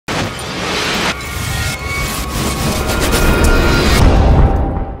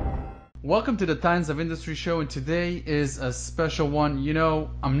Welcome to the Times of Industry show, and today is a special one. You know,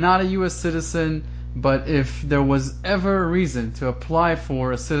 I'm not a U.S. citizen, but if there was ever a reason to apply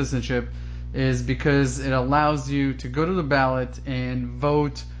for a citizenship, is because it allows you to go to the ballot and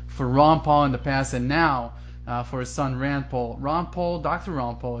vote for Ron Paul in the past, and now for his son Rand Paul. Dr.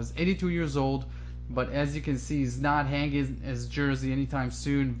 Ron Paul is 82 years old, but as you can see, he's not hanging his jersey anytime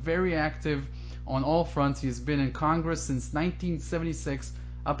soon. Very active on all fronts. He's been in Congress since 1976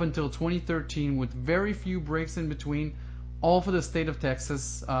 up until 2013 with very few breaks in between, all for the state of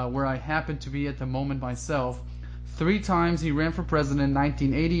Texas, where I happen to be at the moment myself. 3 times he ran for president,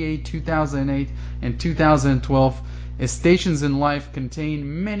 1988, 2008, and 2012. His stations in life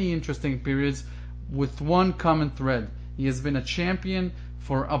contain many interesting periods with one common thread. He has been a champion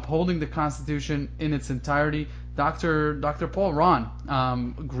for upholding the Constitution in its entirety. Dr. Paul,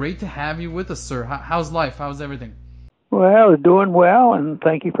 Ron, great to have you with us, sir. How's life? How's everything? Well, doing well, and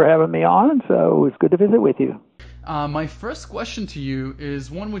thank you for having me on. So it's good to visit with you. My first question to you is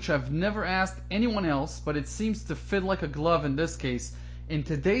one which I've never asked anyone else, but it seems to fit like a glove in this case. In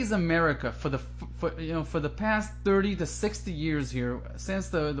today's America, for the past 30 to 60 years here, since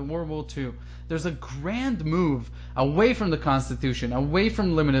the World War II, there's a grand move away from the Constitution, away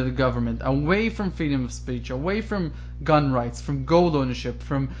from limited government, away from freedom of speech, away from gun rights, from gold ownership,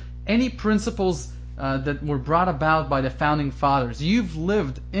 from any principles that were brought about by the founding fathers. You've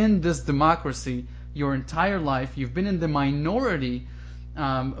lived in this democracy your entire life. You've been in the minority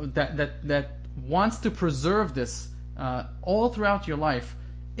that wants to preserve this all throughout your life.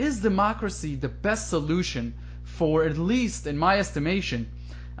 Is democracy the best solution for, at least in my estimation,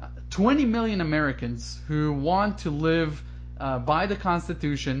 20 million Americans who want to live by the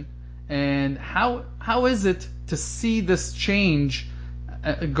Constitution? And how is it to see this change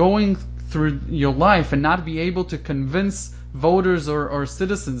going through your life and not be able to convince voters or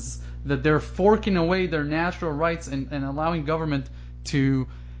citizens that they're forking away their natural rights and allowing government to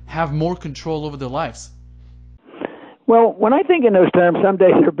have more control over their lives? Well, when I think in those terms, some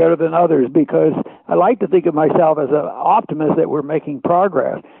days are better than others, because I like to think of myself as an optimist that we're making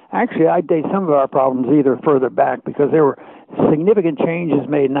progress. Actually, I date some of our problems either further back, because there were significant changes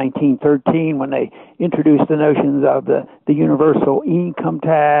made in 1913 when they introduced the notions of the universal income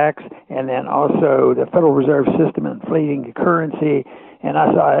tax, and then also the Federal Reserve System inflating the currency, and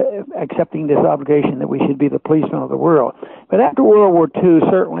us accepting this obligation that we should be the policemen of the world. But after World War II,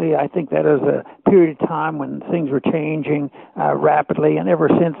 certainly I think that is a period of time when things were changing rapidly, and ever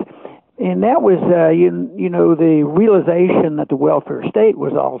since. And that was, the realization that the welfare state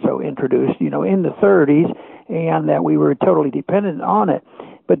was also introduced, in the 30s, and that we were totally dependent on it.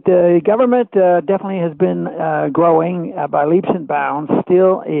 But the government definitely has been growing by leaps and bounds,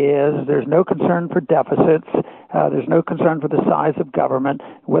 still is. There's no concern for deficits. There's no concern for the size of government,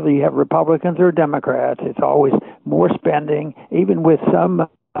 whether you have Republicans or Democrats. It's always more spending, even with some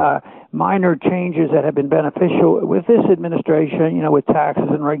minor changes that have been beneficial with this administration, with taxes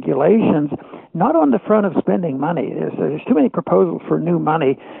and regulations, not on the front of spending money. There's too many proposals for new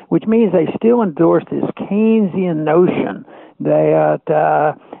money, which means they still endorse this Keynesian notion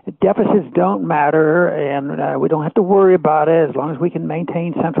that deficits don't matter, and we don't have to worry about it as long as we can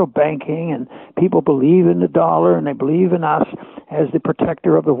maintain central banking, and people believe in the dollar and they believe in us as the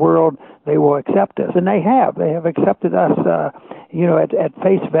protector of the world. They will accept us, and they have accepted us at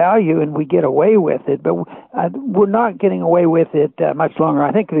face value, and we get away with it. But we're not getting away with it much longer.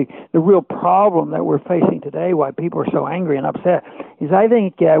 I think the real problem that we're facing today, why people are so angry and upset, is I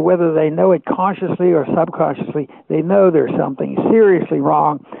think whether they know it consciously or subconsciously, they know there's something seriously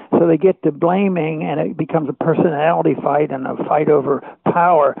wrong, so they get to blaming, and it becomes a personality fight and a fight over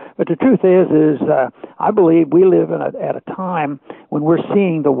power. But the truth is I believe we live at a time when we're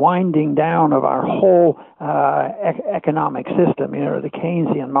seeing the winding down of our whole economic system, the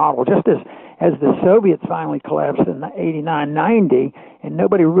Keynesian model, just as the Soviets finally collapsed in 89-90, and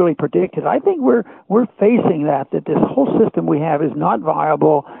nobody really predicted. I think we're facing that this whole system we have is not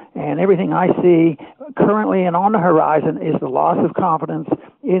viable, and everything I see currently and on the horizon is the loss of confidence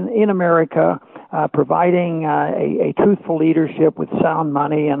in America, providing a truthful leadership with sound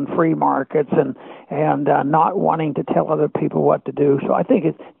money and free markets, and not wanting to tell other people what to do. So I think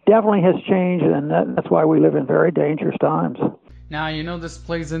it definitely has changed, and that's why we live in very dangerous times. Now, this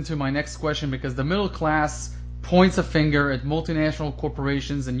plays into my next question, because the middle class points a finger at multinational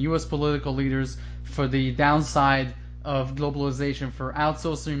corporations and U.S. political leaders for the downside of globalization, for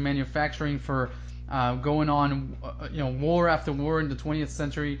outsourcing manufacturing, for going on, war after war in the 20th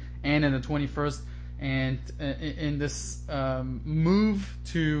century and in the 21st, and in this move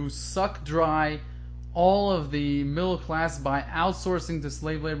to suck dry all of the middle class by outsourcing to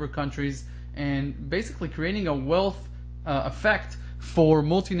slave labor countries and basically creating a wealth effect for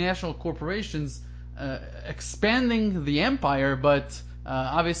multinational corporations, expanding the empire, but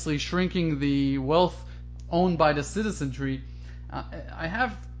obviously shrinking the wealth owned by the citizenry. I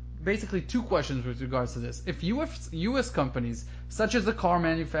have basically two questions with regards to this. If U.S. companies, such as the car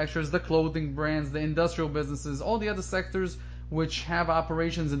manufacturers, the clothing brands, the industrial businesses, all the other sectors which have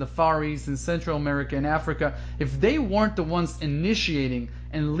operations in the Far East, in Central America, and Africa, if they weren't the ones initiating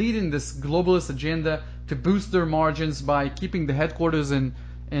and leading this globalist agenda to boost their margins by keeping the headquarters in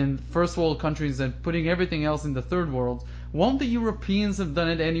first world countries and putting everything else in the third world, won't the Europeans have done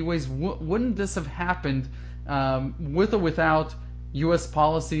it anyways? Wouldn't this have happened with or without U.S.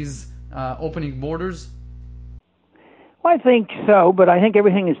 policies opening borders? Well, I think so, but I think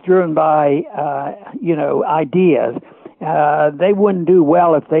everything is driven by, ideas. They wouldn't do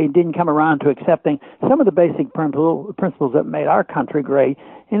well if they didn't come around to accepting some of the basic principles that made our country great,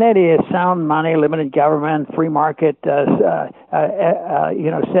 and that is sound money, limited government, free market,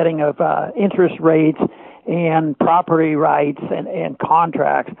 setting of interest rates and property rights and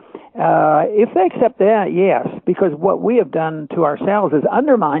contracts. If they accept that, yes, because what we have done to ourselves is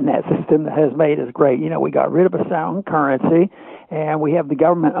undermine that system that has made us great. We got rid of a sound currency, and we have the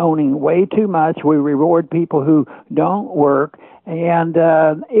government owning way too much. We reward people who don't work. And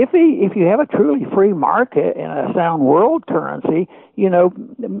if you have a truly free market and a sound world currency,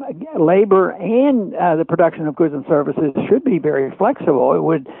 labor and the production of goods and services should be very flexible. It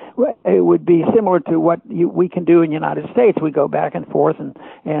would be similar to what we can do in the United States. We go back and forth and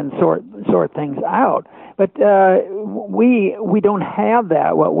sort things out. But we don't have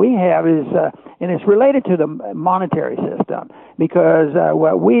that. What we have is, and it's related to the monetary system, because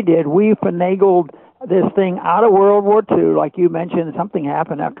what we did, we finagled this thing out of World War II, like you mentioned. Something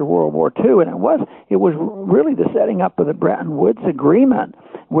happened after World War II, and it was really the setting up of the Bretton Woods Agreement,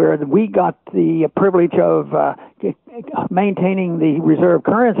 where we got the privilege of maintaining the reserve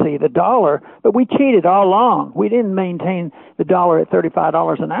currency, the dollar, but we cheated all along. We didn't maintain the dollar at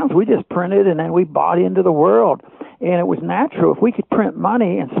 $35 an ounce. We just printed, and then we bought into the world. And it was natural. If we could print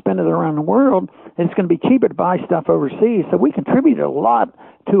money and spend it around the world, it's going to be cheaper to buy stuff overseas. So we contributed a lot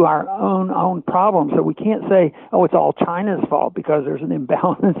to our own problems. So we can't say, oh, it's all China's fault because there's an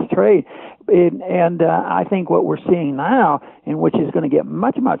imbalanced trade. And I think what we're seeing now, and which is going to get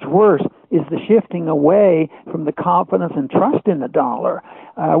much, much worse, is the shifting away from the confidence and trust in the dollar.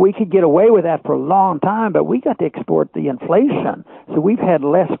 We could get away with that for a long time, but we got to export the inflation. So we've had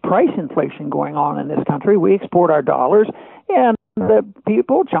less price inflation going on in this country. We export our dollars, and the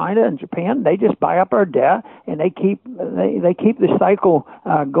people, China and Japan, they just buy up our debt, and they keep the cycle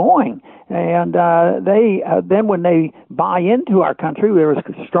going. And then when they buy into our country, there was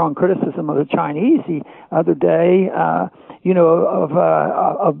strong criticism of the Chinese the other day, of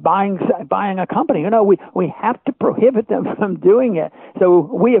buying a company. We have to prohibit them from doing it. So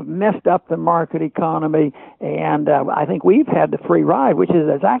we have messed up the market economy, and I think we've had the free ride, which is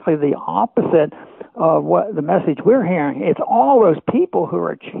exactly the opposite of what the message we're hearing. It's all those people who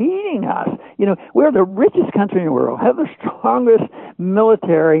are cheating us. We're the richest country in the world, have the strongest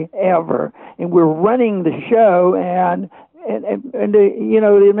military ever, and we're running the show, and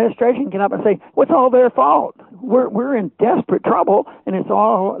the administration can up and say, what's all their fault? We're in desperate trouble, and it's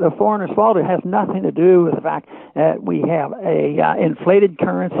all the foreigners' fault. It has nothing to do with the fact that we have a inflated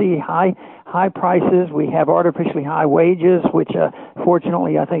currency, high prices. We have artificially high wages, which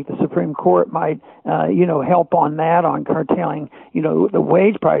fortunately I think the Supreme Court might help on that, on curtailing the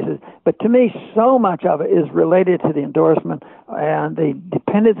wage prices. But to me, so much of it is related to the endorsement and the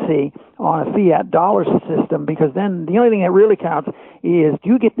dependency on a fiat dollar system, because then the only thing that really counts is, do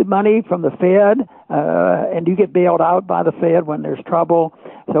you get the money from the Fed, and do you get bailed out by the Fed when there's trouble?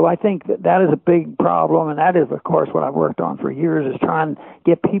 So I think that is a big problem, and that is, of course, what I've worked on for years, is trying to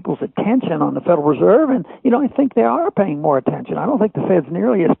get people's attention on the Federal Reserve, and I think they are paying more attention. I don't think the Fed's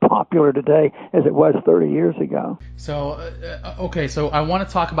nearly as popular today as it was 30 years ago. So, so I want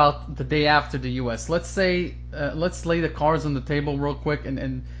to talk about the day after the U.S. Let's lay the cards on the table real quick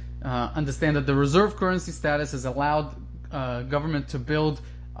and understand that the reserve currency status has allowed government to build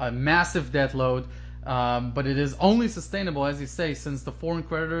a massive debt load, but it is only sustainable, as you say, since the foreign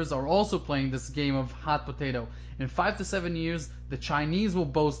creditors are also playing this game of hot potato. In 5 to 7 years, the Chinese will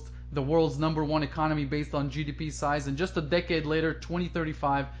boast the world's #1 economy based on GDP size, and just a decade later,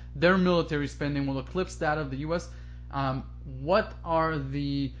 2035, their military spending will eclipse that of the U.S. What are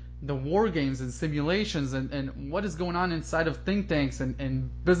the war games and simulations, and what is going on inside of think tanks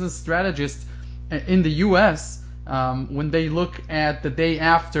and business strategists in the U.S. When they look at the day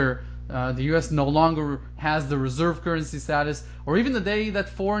after the U.S. no longer has the reserve currency status, or even the day that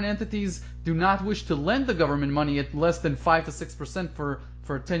foreign entities do not wish to lend the government money at less than 5 to 6% for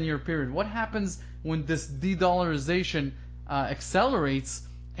a 10-year period. What happens when this de-dollarization accelerates,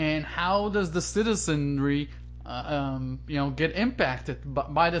 and how does the citizenry get impacted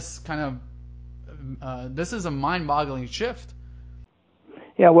by this kind of this is a mind-boggling shift.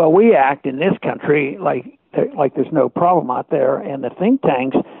 Yeah, well, we act in this country like there's no problem out there, and the think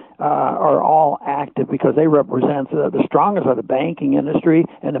tanks are all active because they represent the strongest of the banking industry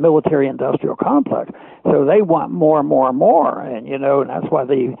and the military-industrial complex. So they want more and more and more, and that's why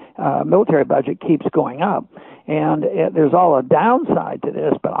the military budget keeps going up. And there's all a downside to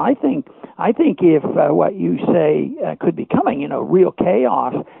this, but I think if what you say could be coming, real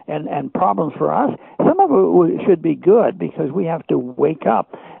chaos and problems for us, some of it should be good because we have to wake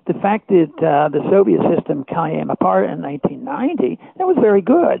up. The fact that the Soviet system came apart in 1990, that was very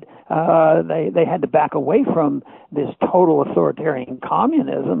good. They had to back away from this total authoritarian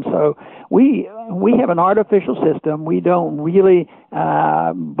communism. So we have an artificial system. We don't really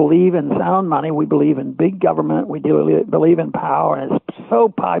believe in sound money. We believe in big government. We do believe in power, and it's so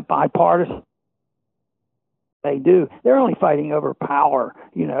bipartisan. They do. They're only fighting over power,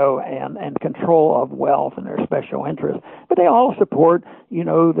 and control of wealth and their special interests. But they all support,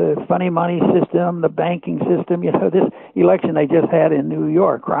 the funny money system, the banking system. This election they just had in New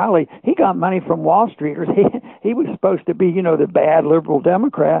York, Riley, he got money from Wall Streeters. He was supposed to be, the bad liberal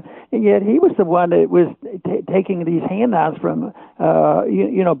Democrat, and yet he was the one that was taking these handouts from,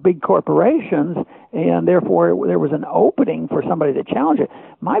 big corporations, and therefore there was an opening for somebody to challenge it.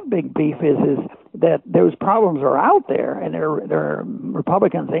 My big beef is that those problems are out there, and there are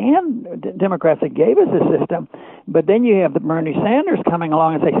Republicans and Democrats that gave us a system, but then you have the Bernie Sanders coming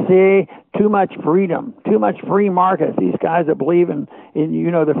along and say, see, too much freedom, too much free markets. These guys that believe in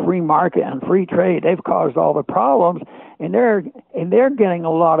the free market and free trade, they've caused all the problems, and they're getting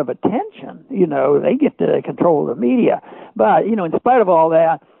a lot of attention. They get to control the media, but in spite of all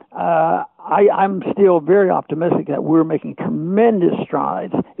that, I'm still very optimistic that we're making tremendous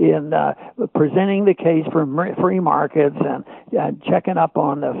strides in presenting the case for free markets and checking up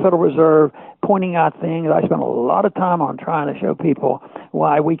on the Federal Reserve, pointing out things. I spent a lot of time on trying to show people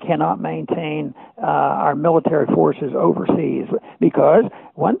why we cannot maintain our military forces overseas, because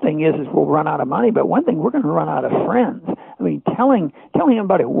one thing is we'll run out of money, but one thing, we're going to run out of friends. I mean, telling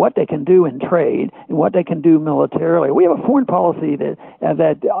everybody what they can do in trade and what they can do militarily. We have a foreign policy that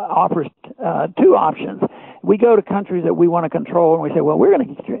offers two options. We go to countries that we want to control, and we say, well, we're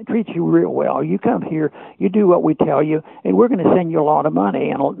going to treat you real well. You come here, you do what we tell you, and we're going to send you a lot of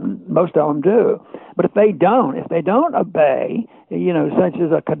money, and most of them do. But if they don't obey, such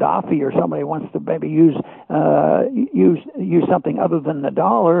as a Gaddafi or somebody wants to maybe use something other than the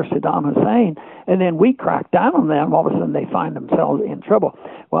dollar, Saddam Hussein, and then we crack down on them, all of a sudden they find themselves in trouble.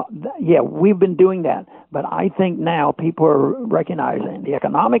 Well, yeah, we've been doing that, but I think now people are recognizing the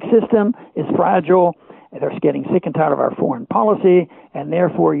economic system is fragile. They're getting sick and tired of our foreign policy, and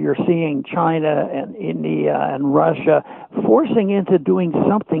therefore you're seeing China and India and Russia forcing into doing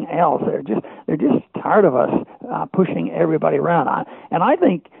something else. They're just tired of us pushing everybody around. And I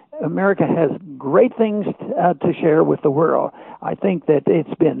think America has great things to share with the world. I think that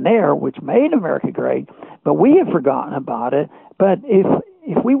it's been there, which made America great, but we have forgotten about it. But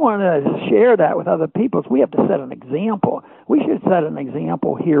if we want to share that with other peoples, we have to set an example. We should set an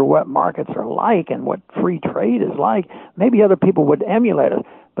example here what markets are like and what free trade is like. Maybe other people would emulate us.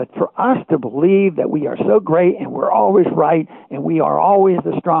 But for us to believe that we are so great and we're always right and we are always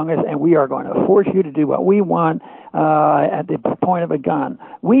the strongest and we are going to force you to do what we want at the point of a gun.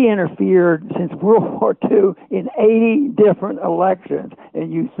 We interfered since World War II in 80 different elections.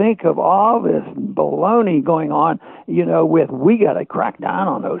 And you think of all this baloney going on, with we got to crack down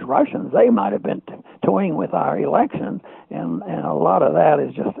on those Russians. They might have been toying with our elections. And a lot of that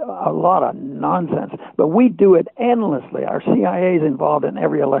is just a lot of nonsense. But we do it endlessly. Our CIA is involved in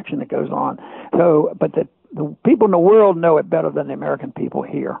every election that goes on. So, but the people in the world know it better than the American people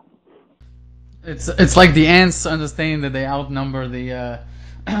here. It's like the ants understanding that they outnumber the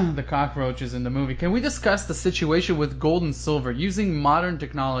the cockroaches in the movie. Can we discuss the situation with gold and silver? Using modern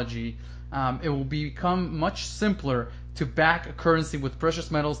technology, it will become much simpler to back a currency with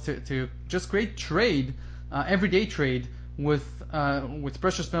precious metals to just create trade, everyday trade with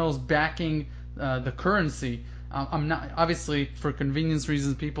precious metals backing the currency. I'm not, obviously, for convenience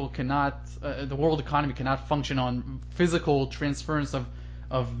reasons, people cannot, the world economy cannot function on physical transference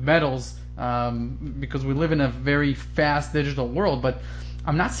of metals because we live in a very fast digital world. But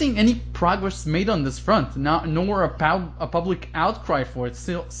I'm not seeing any progress made on this front, nor a public outcry for it.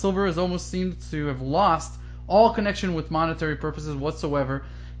 Silver has almost seemed to have lost all connection with monetary purposes whatsoever.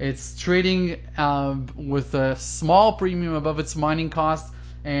 It's trading with a small premium above its mining cost,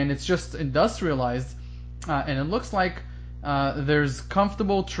 and it's just industrialized. And it looks like there's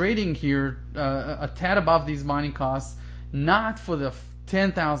comfortable trading here, a tad above these mining costs, not for the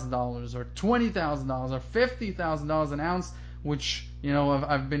 $10,000 or $20,000 or $50,000 an ounce, which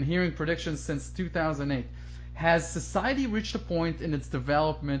I've been hearing predictions since 2008. Has society reached a point in its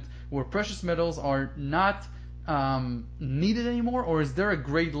development where precious metals are not needed anymore, or is there a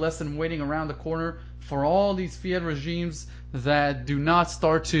great lesson waiting around the corner for all these fiat regimes that do not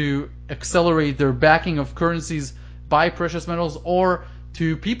start to accelerate their backing of currencies by precious metals, or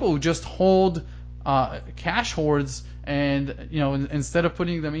to people who just hold cash hoards and instead of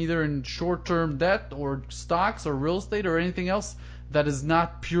putting them either in short-term debt or stocks or real estate or anything else that is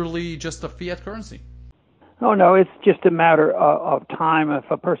not purely just a fiat currency? Oh, no, it's just a matter of time. If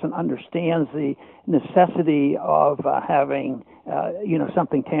a person understands the necessity of having,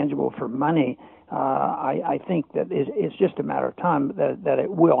 something tangible for money, I think that it's just a matter of time that it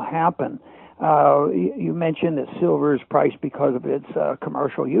will happen. You mentioned that silver is priced because of its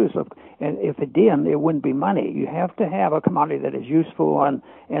commercial use, and if it didn't, it wouldn't be money. You have to have a commodity that is useful and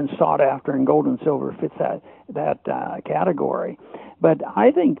sought after, and gold and silver fits that category. But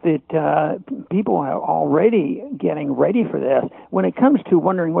I think that people are already getting ready for this. When it comes to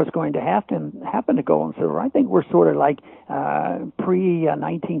wondering what's going to happen to gold and silver, I think we're sort of like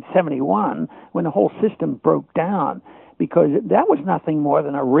pre-1971 when the whole system broke down, because that was nothing more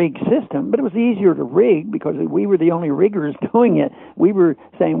than a rigged system, but it was easier to rig because we were the only riggers doing it. We were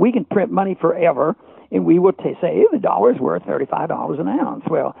saying we can print money forever, and we would say the dollar's worth $35 an ounce.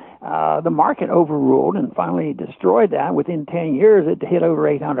 Well, the market overruled and finally destroyed that. Within 10 years, it hit over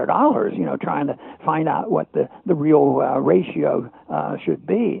 $800, trying to find out what the real ratio should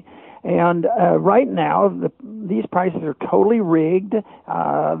be. And right now, these prices are totally rigged.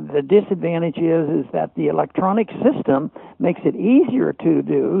 The disadvantage is that the electronic system makes it easier to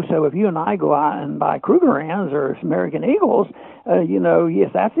do. So if you and I go out and buy Krugerrands or American Eagles,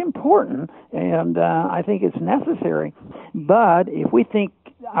 yes, that's important, and I think it's necessary. But if we think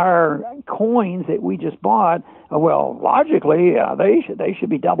our coins that we just bought, well, logically, they should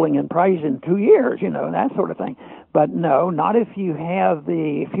be doubling in price in 2 years, that sort of thing. But no, not if you have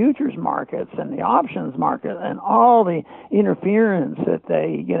the futures markets and the options market and all the interference that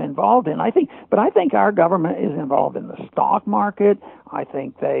they get involved in. I think our government is involved in the stock market. I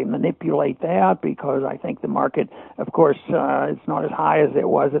think they manipulate that because I think the market, of course, it's not as high as it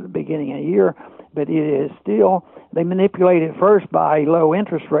was at the beginning of the year, but it is still, they manipulate it first by low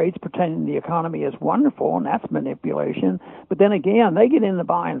interest rates, pretending the economy is wonderful, and that's manipulation. But then again, they get in the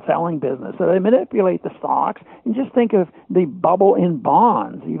buying and selling business, so they manipulate the stocks. And just think of the bubble in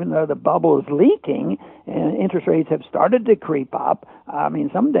bonds. Even though the bubble is leaking and interest rates have started to creep up,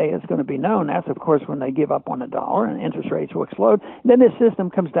 someday it's going to be known. That's, of course, when they give up on the dollar and interest rates will explode. Then this system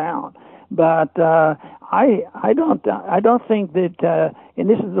comes down. But I don't think that, and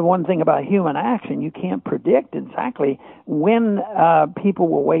this is the one thing about human action, you can't predict exactly when people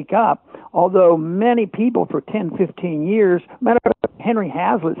will wake up. Although many people for 10, 15 years, Henry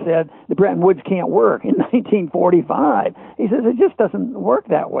Hazlitt said the Bretton Woods can't work in 1945. He says it just doesn't work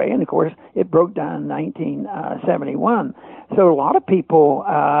that way, and of course it broke down in 1971. So a lot of people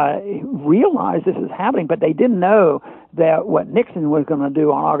realize this is happening, but they didn't know that what Nixon was going to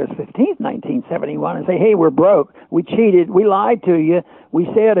do on August 15th, 1971, and say, hey, we're broke, we cheated, we lied to you, we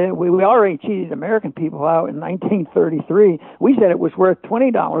said it, we already cheated American people out in 1933. We said it was worth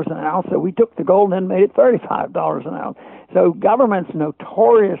 $20 an ounce, so we took the gold and made it $35 an ounce. So governments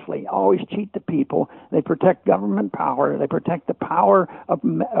notoriously always cheat the people. They protect government power. They protect the power of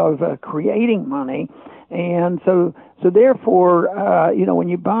creating money. And so therefore,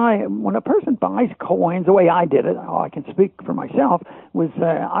 when a person buys coins, the way I did it, I can speak for myself, was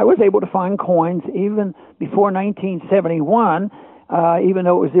I was able to find coins even before 1971. Even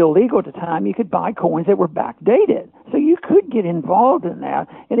though it was illegal at the time, you could buy coins that were backdated. So you could get involved in that,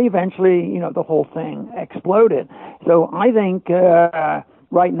 and eventually, the whole thing exploded. So I think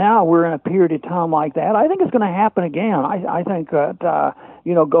right now we're in a period of time like that. I think it's going to happen again. I think that,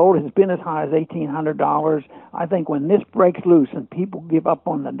 gold has been as high as $1,800. I think when this breaks loose and people give up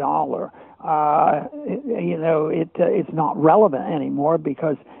on the dollar, it's not relevant anymore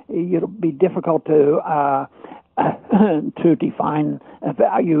because it'll be difficult to define a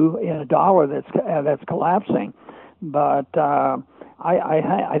value in a dollar that's collapsing. But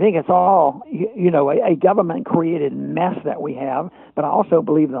I think it's all, a government-created mess that we have, but I also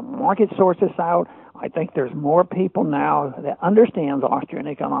believe the market sorts us out. I think there's more people now that understands Austrian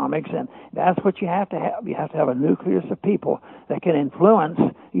economics, and that's what you have to have. You have to have a nucleus of people that can influence,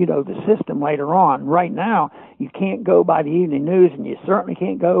 the system later on. Right now, you can't go by the evening news, and you certainly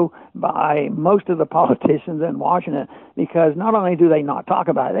can't go by most of the politicians in Washington, because not only do they not talk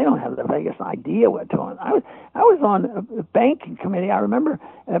about it, they don't have the vaguest idea what's going on. I was on a banking committee. I remember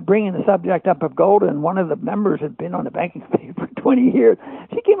bringing the subject up of gold, and one of the members had been on the banking committee for 20 years.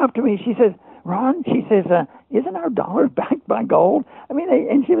 She came up to me, she says, "Ron," she says, "isn't our dollar backed by gold?" I mean,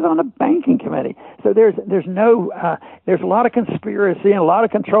 and she was on the banking committee. So there's a lot of conspiracy and a lot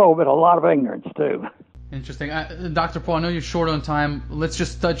of control, but a lot of ignorance too. Interesting. Dr. Paul, I know you're short on time. Let's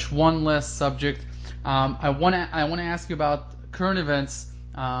just touch one last subject. I want to ask you about current events.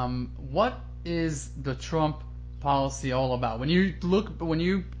 What is the Trump policy all about? When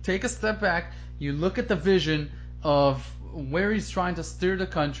you take a step back, you look at the vision of where he's trying to steer the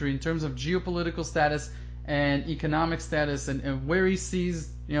country in terms of geopolitical status and economic status, and where he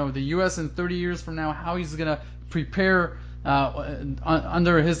sees the U.S. in 30 years from now, how he's going to prepare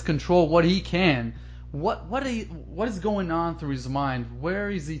under his control what he can. What is going on through his mind? Where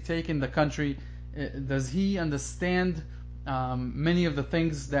is he taking the country? Does he understand many of the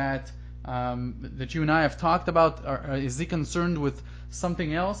things that you and I have talked about? Or is he concerned with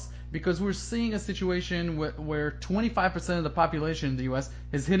something else? Because we're seeing a situation where 25% of the population in the U.S.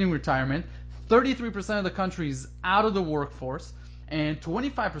 is hitting retirement, 33% of the country is out of the workforce, and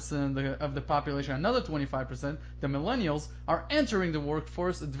 25% of the population, another 25%, the millennials, are entering the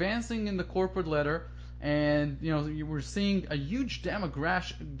workforce, advancing in the corporate ladder, and we're seeing a huge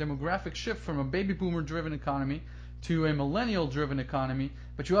demographic shift from a baby boomer-driven economy to a millennial-driven economy.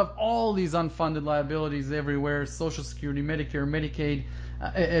 But you have all these unfunded liabilities everywhere: Social Security, Medicare, Medicaid.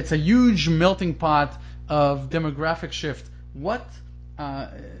 It's a huge melting pot of demographic shift. What's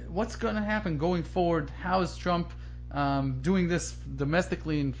going to happen going forward? How is Trump doing this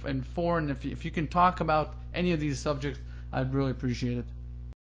domestically and foreign? If you can talk about any of these subjects, I'd really appreciate it.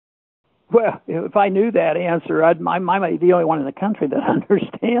 Well, if I knew that answer, I might be the only one in the country that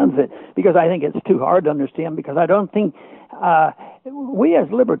understands it, because I think it's too hard to understand, because I don't think we as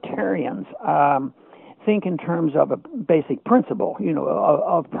libertarians think in terms of a basic principle,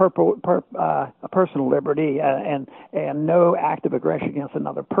 of personal liberty and no act of aggression against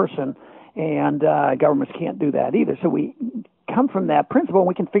another person, and governments can't do that either. So we come from that principle, and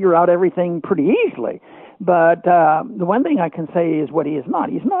we can figure out everything pretty easily. But the one thing I can say is what he is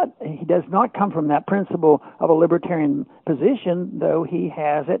not. He does not come from that principle of a libertarian position, though he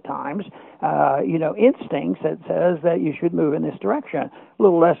has at times, instincts that says that you should move in this direction. A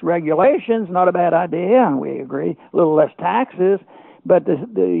little less regulations, not a bad idea, and we agree. A little less taxes. But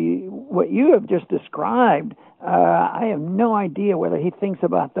what you have just described, I have no idea whether he thinks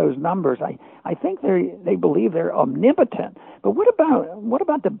about those numbers. I think they believe they're omnipotent. But what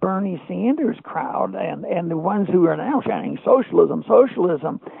about the Bernie Sanders crowd and the ones who are now shouting socialism?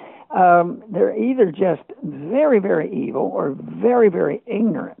 They're either just very, very evil or very, very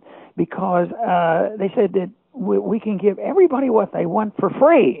ignorant, because they said that we can give everybody what they want for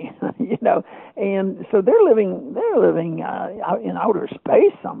free, and so they're living out in outer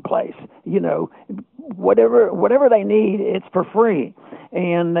space someplace, whatever they need, it's for free,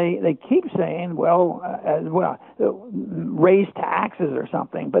 and they keep saying, raise taxes or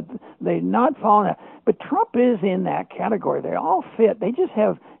something, but they're not following that. But Trump is in that category. They all fit. They just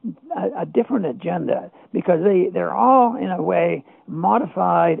have a different agenda, because they're all in a way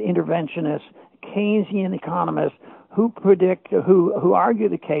modified interventionists, Keynesian economists who argue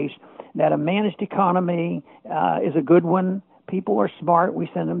the case that a managed economy is a good one. People are smart. We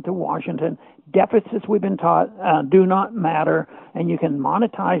send them to Washington. Deficits, we've been taught, do not matter, and you can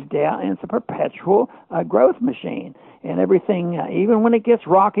monetize debt, and it's a perpetual growth machine. And everything, even when it gets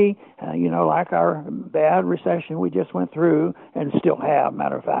rocky, like our bad recession we just went through and still have,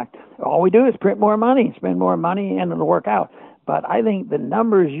 matter of fact, all we do is print more money, spend more money, and it'll work out. But I think the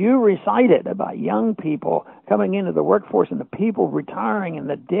numbers you recited about young people coming into the workforce and the people retiring and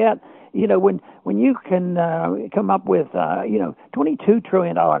the debt, when you can come up with, $22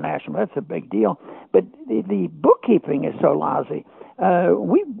 trillion national, that's a big deal. But the bookkeeping is so lousy.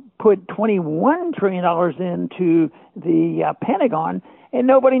 We put $21 trillion into the Pentagon, and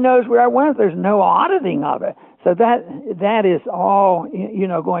nobody knows where it went. There's no auditing of it. So that is all,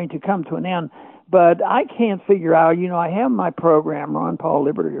 going to come to an end. But I can't figure out, I have my program, Ron Paul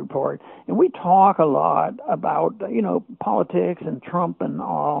Liberty Report, and we talk a lot about, politics and Trump and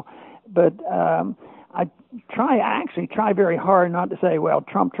all. But I actually try very hard not to say, well,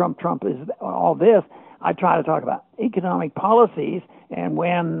 Trump is all this. I try to talk about economic policies, and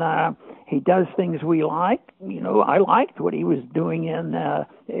when he does things we like, I liked what he was doing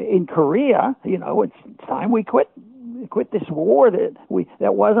in Korea. It's time we quit this war that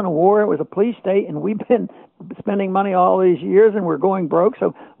wasn't a war, it was a police state, and we've been spending money all these years and we're going broke,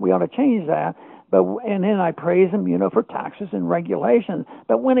 so we ought to change that. And then I praise him, for taxes and regulations.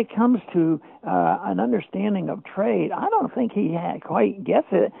 But when it comes to an understanding of trade, I don't think he quite gets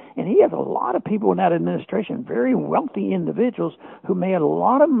it. And he has a lot of people in that administration, very wealthy individuals who made a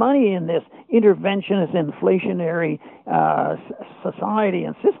lot of money in this interventionist, inflationary society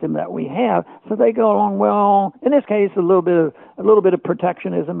and system that we have. So they go along, well, in this case, a little bit of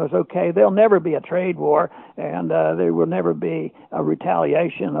protectionism is okay. There'll never be a trade war, and there will never be a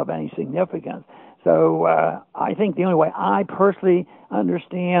retaliation of any significance. So I think the only way I personally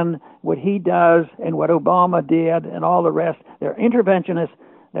understand what he does and what Obama did and all the rest, they're interventionists.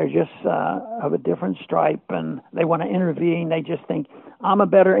 They're just of a different stripe, and they want to intervene. They just think, I'm a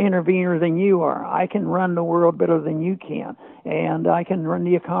better intervener than you are. I can run the world better than you can, and I can run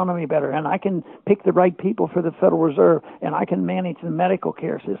the economy better, and I can pick the right people for the Federal Reserve, and I can manage the medical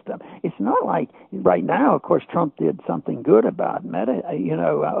care system. It's not like right now, of course, Trump did something good about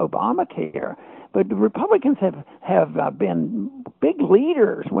Obamacare, but the Republicans have been big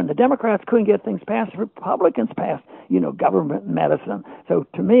leaders. When the Democrats couldn't get things passed, the Republicans passed, government medicine. So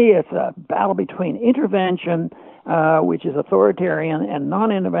to me, it's a battle between intervention, which is authoritarian, and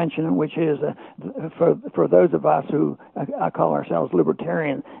non-intervention, which is for those of us who call ourselves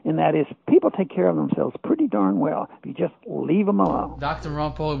libertarian, and that is people take care of themselves pretty darn well if you just leave them alone. Dr.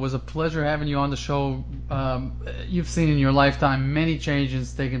 Ron Paul, it was a pleasure having you on the show. You've seen in your lifetime many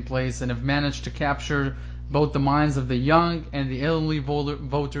changes taking place and have managed to capture both the minds of the young and the elderly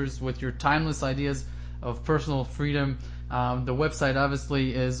voters with your timeless ideas of personal freedom. The website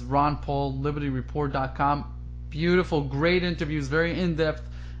obviously is ronpaullibertyreport.com. Beautiful, great interviews, very in-depth,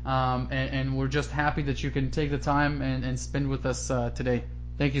 and we're just happy that you can take the time and spend with us today.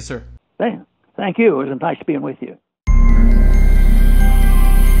 Thank you, sir. Thank you. It was nice being with you.